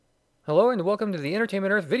Hello and welcome to the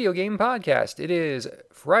Entertainment Earth Video Game Podcast. It is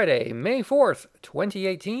Friday, May 4th,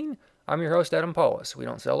 2018. I'm your host, Adam Paulus. We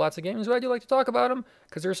don't sell lots of games, but I do like to talk about them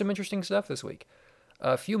because there's some interesting stuff this week.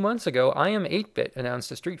 A few months ago, I Am 8-Bit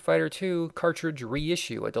announced a Street Fighter II cartridge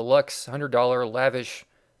reissue, a deluxe $100 lavish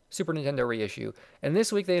Super Nintendo reissue. And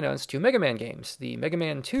this week they announced two Mega Man games, the Mega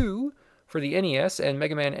Man 2 for the NES and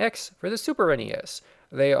Mega Man X for the Super NES.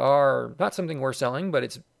 They are not something we're selling, but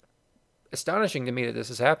it's astonishing to me that this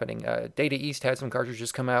is happening. Data East had some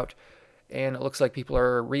cartridges come out, and it looks like people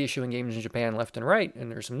are reissuing games in Japan left and right, and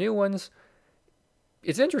there's some new ones.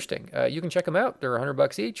 It's interesting. You can check them out. They're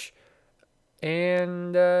 $100 each.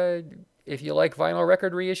 And if you like vinyl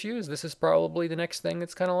record reissues, this is probably the next thing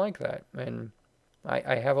that's kind of like that. And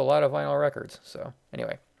I have a lot of vinyl records. So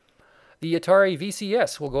anyway, the Atari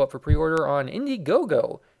VCS will go up for pre-order on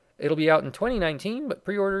Indiegogo. It'll be out in 2019, but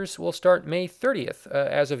pre-orders will start May 30th.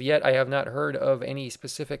 As of yet, I have not heard of any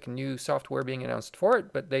specific new software being announced for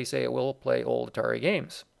it, but they say it will play old Atari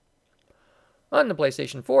games. On the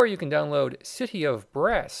PlayStation 4, you can download City of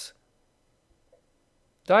Brass,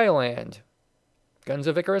 Dialand, Guns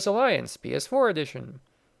of Icarus Alliance, PS4 edition,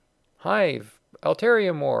 Hive,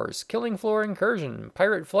 Altarium Wars, Killing Floor Incursion,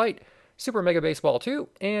 Pirate Flight, Super Mega Baseball 2,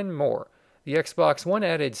 and more. The Xbox One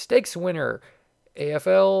added Stakes Winner,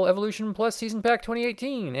 AFL Evolution Plus Season Pack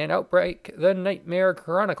 2018, and Outbreak The Nightmare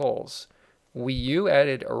Chronicles. Wii U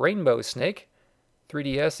added Rainbow Snake.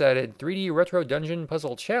 3DS added 3D Retro Dungeon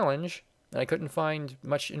Puzzle Challenge. I couldn't find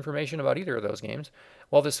much information about either of those games.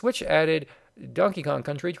 While the Switch added Donkey Kong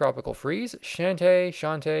Country Tropical Freeze,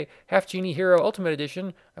 Shantae, Half Genie Hero Ultimate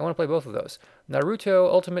Edition. I want to play both of those.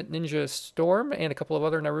 Naruto Ultimate Ninja Storm, and a couple of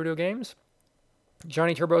other Naruto games.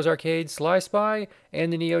 Johnny Turbo's Arcade Sly Spy,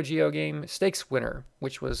 and the Neo Geo game Stakes Winner,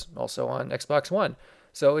 which was also on Xbox One.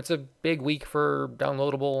 So it's a big week for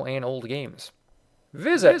downloadable and old games.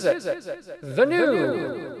 Visit the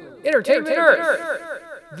new Entertainment Earth.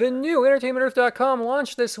 The new EntertainmentEarth.com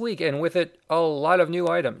launched this week, and with it, a lot of new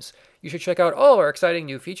items. You should check out all our exciting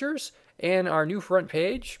new features and our new front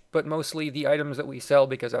page, but mostly the items that we sell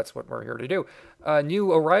because that's what we're here to do.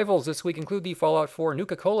 New arrivals this week include the Fallout 4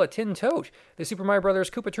 Nuka-Cola Tin Tote, the Super Mario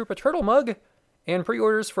Bros. Koopa Troopa Turtle Mug, and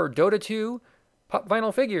pre-orders for Dota 2 Pop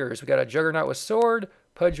Vinyl figures. We got a Juggernaut with sword,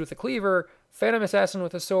 Pudge with a cleaver, Phantom Assassin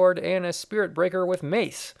with a sword, and a Spirit Breaker with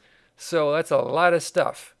mace. So that's a lot of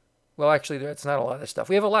stuff. Well, actually, that's not a lot of stuff.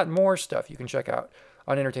 We have a lot more stuff you can check out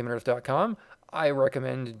on EntertainmentEarth.com. I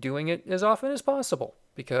recommend doing it as often as possible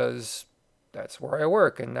because that's where I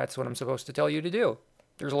work, and that's what I'm supposed to tell you to do.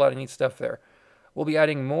 There's a lot of neat stuff there. We'll be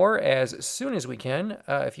adding more as soon as we can.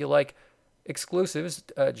 If you like exclusives,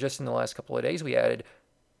 just in the last couple of days, we added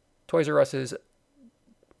Toys R Us's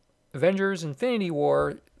Avengers Infinity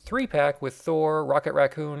War 3-pack with Thor, Rocket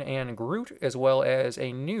Raccoon, and Groot, as well as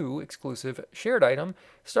a new exclusive shared item,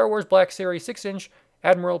 Star Wars Black Series 6-inch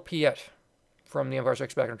Admiral Piet from The Empire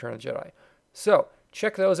Strikes Back and Return of the Jedi. So,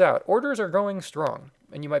 check those out. Orders are going strong.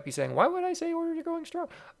 And you might be saying, why would I say orders are going strong?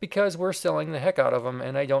 Because we're selling the heck out of them,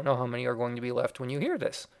 and I don't know how many are going to be left when you hear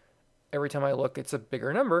this. Every time I look, it's a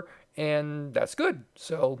bigger number, and that's good.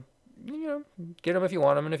 So, get them if you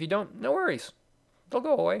want them, and if you don't, no worries. They'll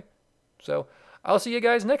go away. So, I'll see you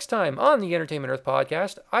guys next time on the Entertainment Earth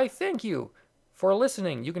Podcast. I thank you for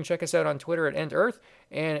listening. You can check us out on Twitter at EntEarth,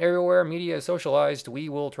 and everywhere media is socialized, we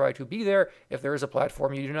will try to be there. If there is a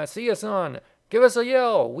platform you do not see us on, give us a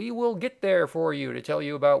yell. We will get there for you to tell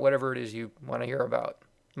you about whatever it is you want to hear about.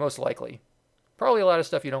 Most likely. Probably a lot of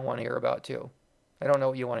stuff you don't want to hear about, too. I don't know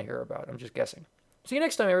what you want to hear about. I'm just guessing. See you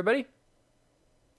next time, everybody.